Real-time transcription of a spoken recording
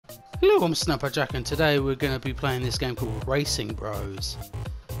Hello, I'm Snapperjack, and today we're going to be playing this game called Racing Bros.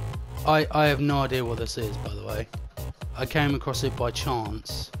 I have no idea what this is, by the way. I came across it by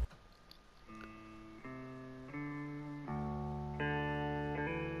chance.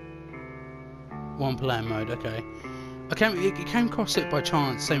 One player mode, okay. It came across it by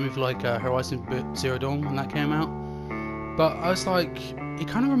chance, same with like Horizon Zero Dawn when that came out. But I was like, it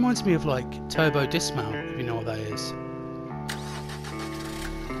kind of reminds me of like Turbo Dismount, if you know what that is.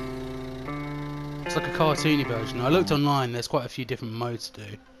 It's like a cartoony version. I looked online, there's quite a few different modes to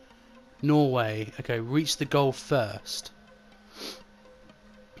do. Norway, okay, reach the goal first.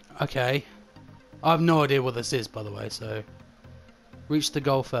 Okay. I have no idea what this is, by the way, so... Reach the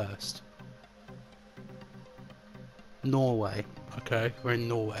goal first. Norway. Okay, we're in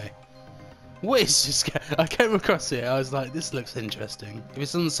Norway. What is this game? I came across it, I was like, this looks interesting. If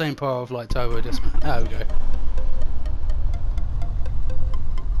it's on the same par of like Turbo Dismount. There we go.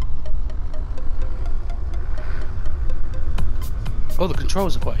 Oh, the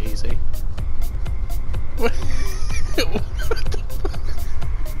controls are quite easy. What the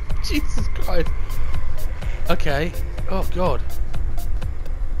fuck? Jesus Christ. Okay. Oh, God.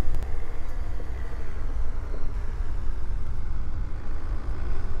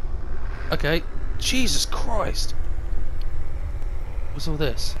 Okay. Jesus Christ. What's all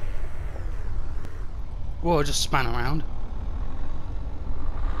this? Whoa, I just span around.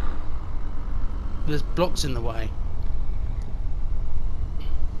 There's blocks in the way.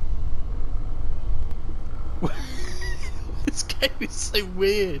 This game is so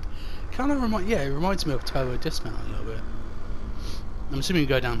weird. Kind of it reminds me of Turbo Dismount a little bit. I'm assuming you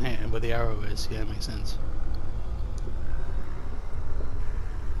go down here where the arrow is. Yeah, it makes sense.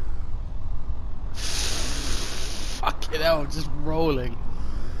 Fucking hell, just rolling.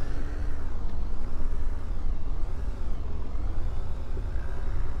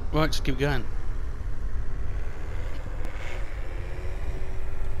 Right, just keep going.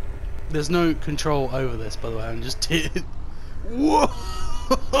 There's no control over this, by the way. I'm just whoa!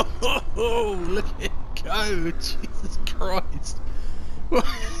 Look at it go! Jesus Christ!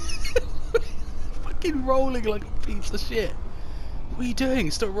 Fucking rolling like a piece of shit. What are you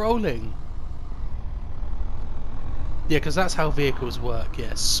doing? Stop rolling. Yeah, because that's how vehicles work.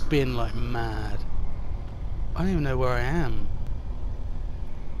 Yeah, spin like mad. I don't even know where I am.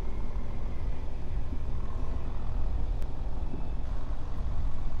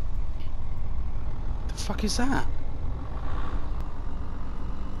 The fuck is that?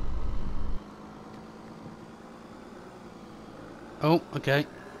 Oh, okay.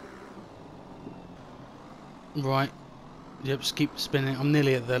 Right. Yep, just keep spinning. I'm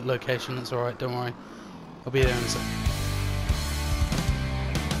nearly at the location, that's alright, don't worry. I'll be there in a sec.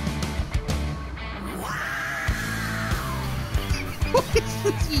 What is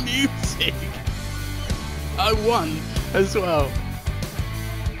this music? I won as well.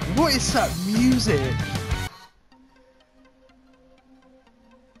 What is that music?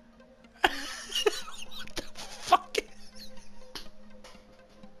 What the fuck?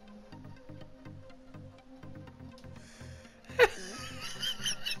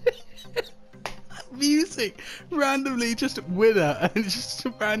 Music randomly just winner and just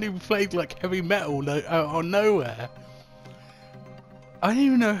randomly played like heavy metal out of nowhere. I don't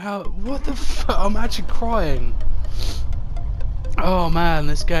even know how. What the fuck? I'm actually crying. Oh man,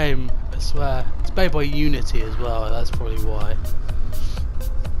 this game, I swear. It's made by Unity as well, that's probably why.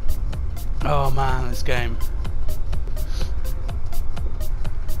 Oh man, this game.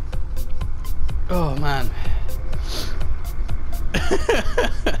 Oh man.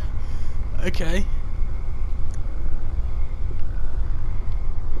 Okay.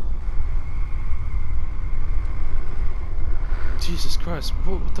 Jesus Christ,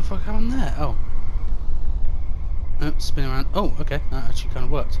 what the fuck happened there? Oh. Oh, spin around. Oh, okay, that actually kind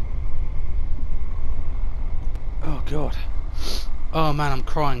of worked. Oh god. Oh man, I'm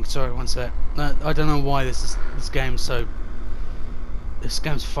crying. Sorry, one sec. I don't know why this game's so. This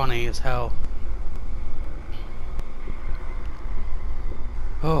game's funny as hell.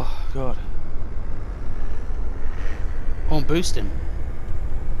 Oh god. Oh, I'm boosting.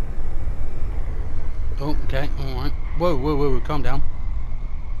 Oh, okay, alright. Whoa, whoa, whoa, calm down.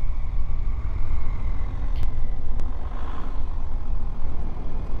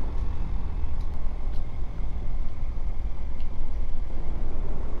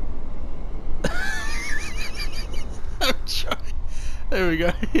 I'm trying. There we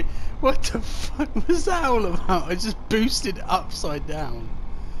go. What the fuck was that all about? I just boosted upside down.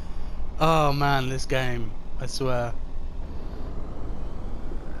 Oh man, this game. I swear.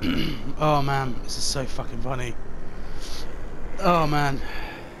 Oh man, this is so fucking funny. Oh man.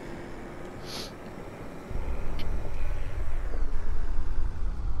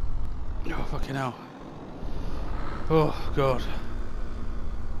 fucking hell. Oh, God.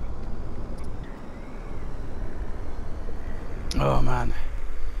 Oh, man.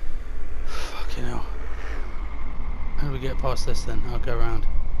 Fucking hell. How do we get past this then? I'll go around.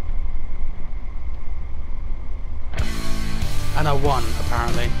 And I won,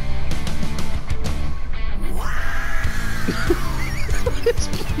 apparently. It's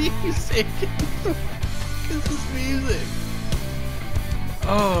music! What is this music?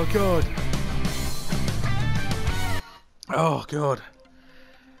 Oh, God. Oh, God.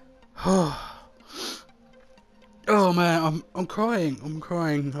 Oh, man, I'm crying. I'm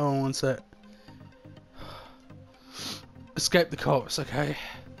crying. Hold on one sec. Escape the cops, okay.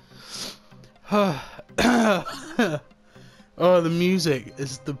 Oh, the music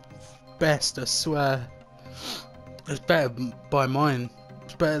is the best, I swear. It's better by mine.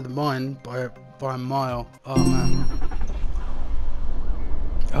 It's better than mine by a mile. Oh, man.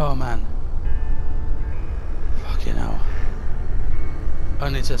 Oh, man. Fucking hell. I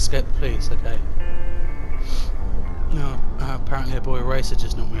need to escape the police, okay. No, apparently a boy racer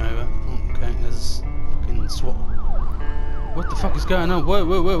just knocked me over. Oh, okay, there's fucking SWAT. What the fuck is going on? Whoa,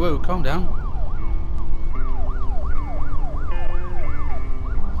 whoa, whoa, whoa, calm down.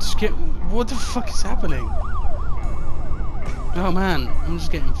 Just get... What the fuck is happening? Oh man, I'm just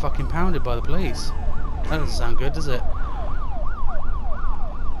getting fucking pounded by the police. That doesn't sound good, does it?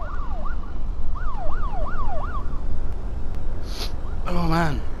 Oh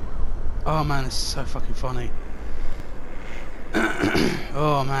man. Oh man, this is so fucking funny.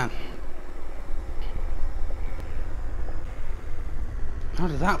 Oh man. How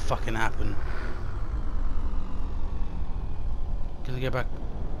did that fucking happen? Can I get back?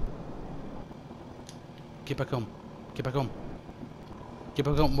 Get back on. Get back on. Get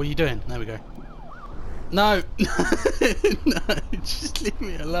back on. What are you doing? There we go. No! No, just leave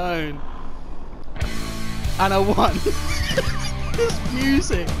me alone. And I won. This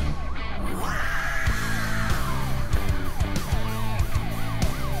music.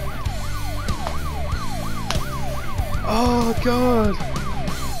 Oh God.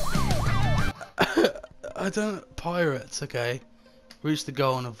 I don't... Pirates, okay. Reach the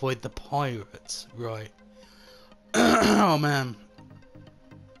goal and avoid the pirates. Right. Oh man.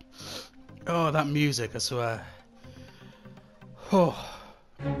 Oh, that music, I swear. Oh.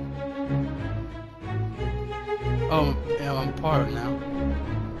 Oh, yeah, I'm a pirate now.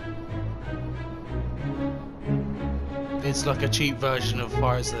 It's like a cheap version of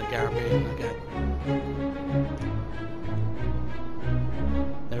Pirates of the Caribbean, okay.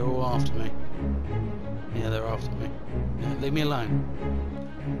 They're all after me. Yeah, they're after me. Yeah, leave me alone.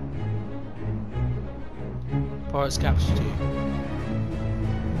 Pirates captured you.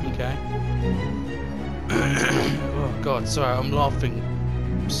 Okay. Oh God, sorry, I'm laughing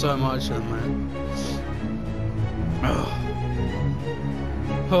so much at the moment.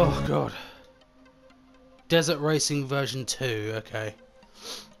 Oh God. Desert Racing version 2, okay.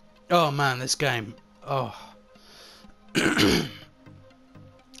 Oh man, this game. Oh.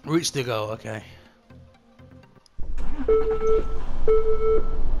 Reach the goal, okay.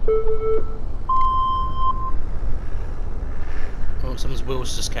 Oh, someone's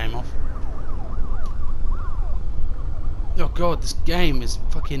wheels just came off. Oh God, this game is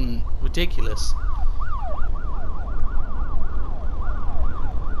fucking ridiculous.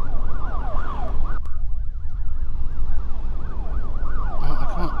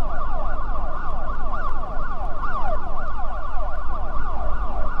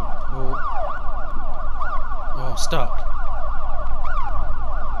 Stuck.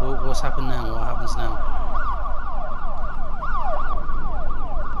 What's happened now? What happens now?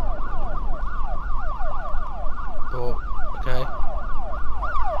 Oh, okay.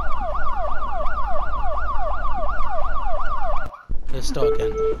 Let's start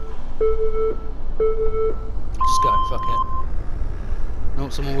again. Just go, fuck it. Oh,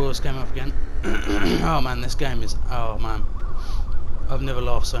 some wheels came off again. Oh man, this game is... Oh man. I've never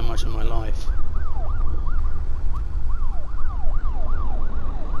laughed so much in my life.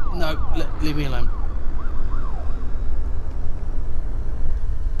 No, leave me alone.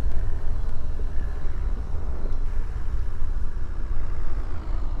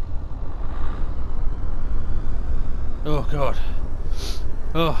 Oh God.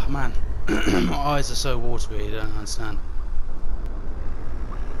 Oh man. My eyes are so watery, I don't understand.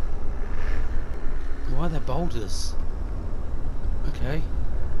 Why are there boulders? Okay.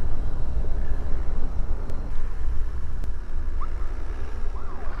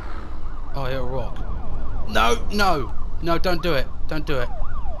 Oh, hit a rock. No, no, no, don't do it. Don't do it.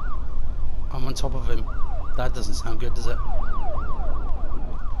 I'm on top of him. That doesn't sound good, does it?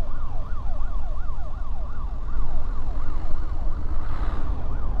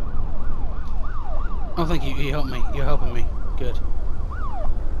 Oh, thank you. You helped me. You're helping me. Good.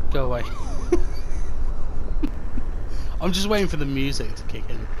 Go away. I'm just waiting for the music to kick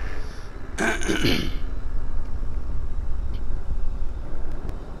in.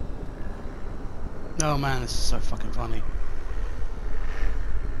 Oh man, this is so fucking funny.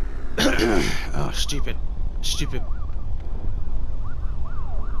 Oh, stupid. Stupid.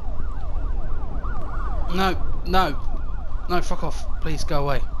 No, no. No, fuck off. Please go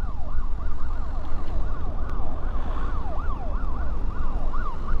away.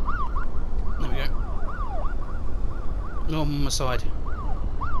 There we go. No, I'm on my side.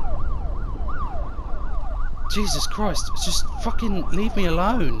 Jesus Christ, just fucking leave me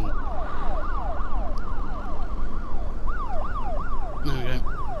alone. There we go.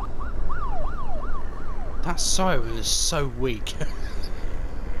 That siren is so weak.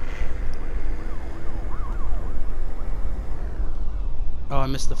 Oh, I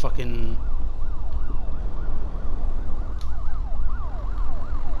missed the fucking...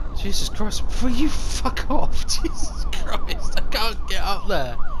 Jesus Christ, will you fuck off? Jesus Christ, I can't get up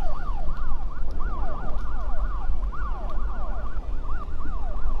there.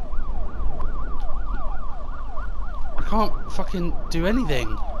 I can't fucking do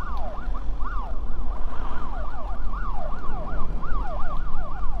anything.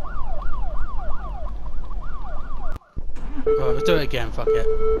 Alright, let's do it again, fuck it.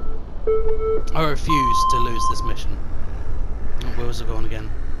 I refuse to lose this mission. Oh, wheels are going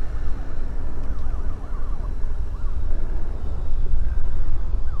again.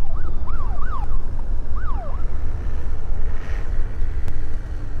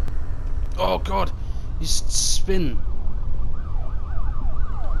 Oh god, you spin.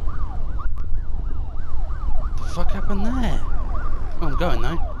 What the fuck happened there? Oh, I'm going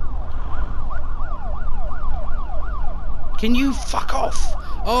though. Can you fuck off?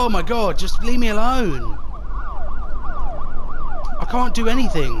 Oh my god, just leave me alone. I can't do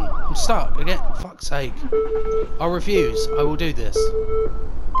anything. I'm stuck again. Fuck's sake. I refuse. I will do this.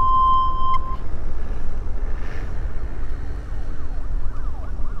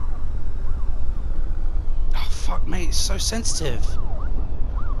 Oh fuck, mate. It's so sensitive.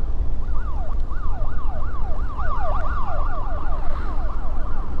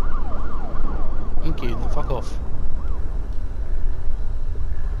 Thank you. Then fuck off.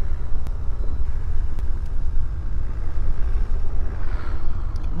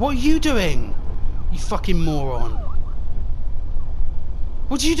 What are you doing? You fucking moron.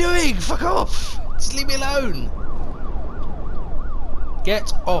 What are you doing? Fuck off! Just leave me alone.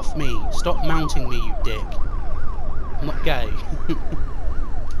 Get off me. Stop mounting me, you dick. I'm not gay.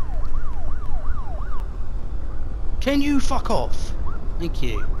 Can you fuck off? Thank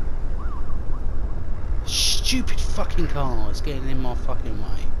you. Stupid fucking cars getting in my fucking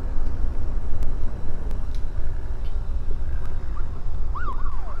way.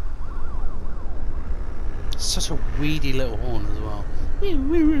 Such a weedy little horn as well.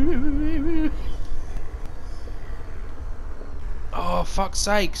 Oh, fuck's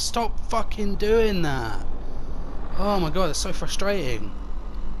sake, stop fucking doing that. Oh my god, that's so frustrating.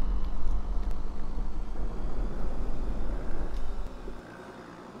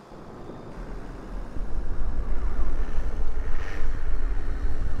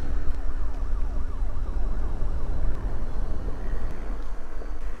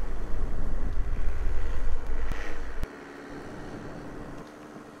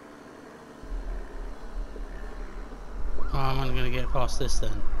 Oh, I'm only going to get past this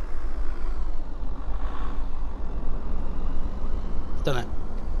then. Done it.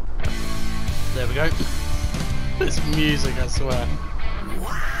 There we go. This music, I swear.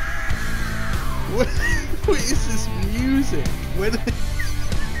 What is this music?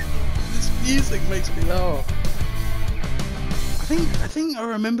 This music makes me laugh. I think I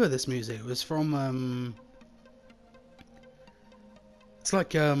remember this music. It was from it's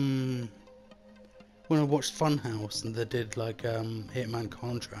like when I watched Funhouse and they did like Hitman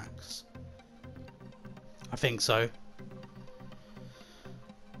Contracts. I think so.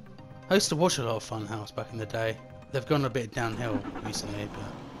 I used to watch a lot of Funhouse back in the day. They've gone a bit downhill recently, but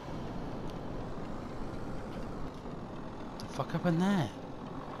what the fuck happened there?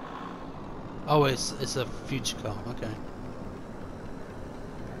 Oh, it's a future car. Okay.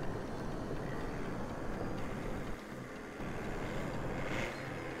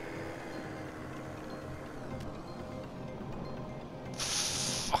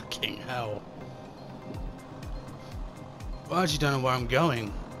 Fucking hell. I actually don't know where I'm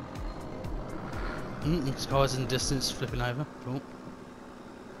going. This car's in the distance, flipping over. Cool.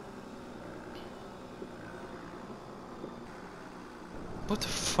 What the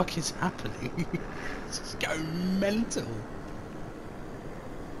fuck is happening? It's just going mental.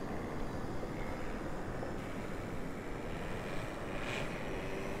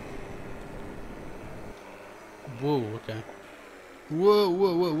 Whoa, okay. Whoa,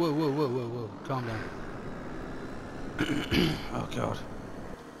 whoa, whoa, whoa, whoa, whoa, whoa, whoa. Calm down. Oh god.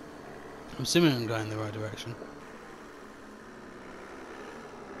 I'm assuming I'm going in the right direction.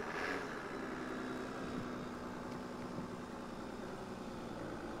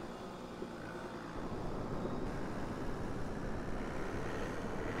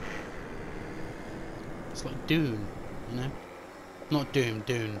 It's like Dune, you know? Not Doom,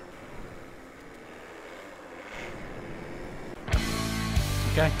 Dune.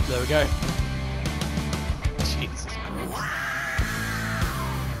 Okay, there we go. Jesus Christ.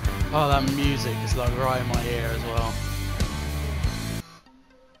 Oh, that music is like right in my ear as well.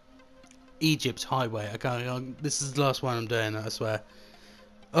 Egypt's Highway. Okay, this is the last one I'm doing, I swear.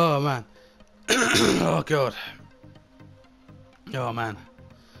 Oh man. Oh god. Oh man.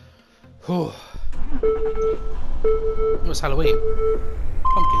 Whew. Oh, it's Halloween.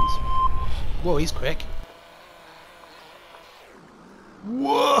 Pumpkins. Whoa, he's quick.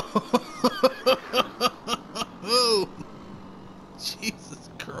 Whoa! Jesus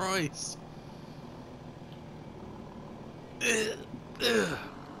Christ. Where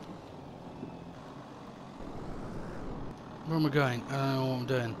am I going? I don't know what I'm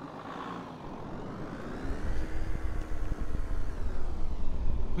doing.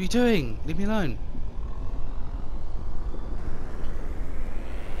 What are you doing? Leave me alone.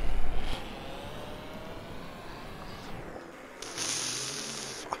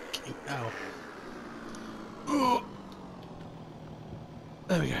 Fucking hell. Oh.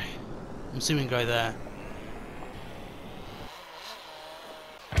 There we go. I'm assuming go there.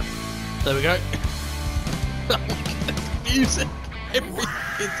 There we go. Oh my god, music every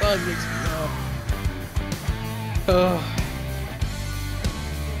fucking time makes me laugh. Oh.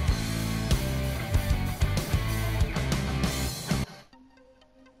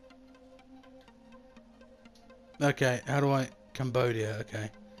 Okay, how do I... Cambodia, okay.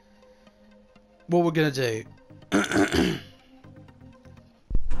 What we're gonna do...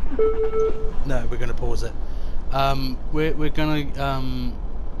 No, we're gonna pause it. We're gonna...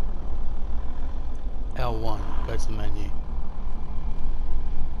 L1, go to the menu.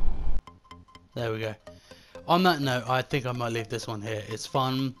 There we go. On that note, I think I might leave this one here. It's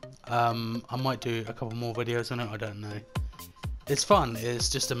fun. I might do a couple more videos on it, I don't know. It's fun, it's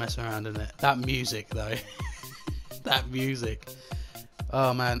just to mess around in it. That music though. That music.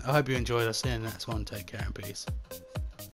 Oh man, I hope you enjoyed. I'll see you in the next one. Take care and peace.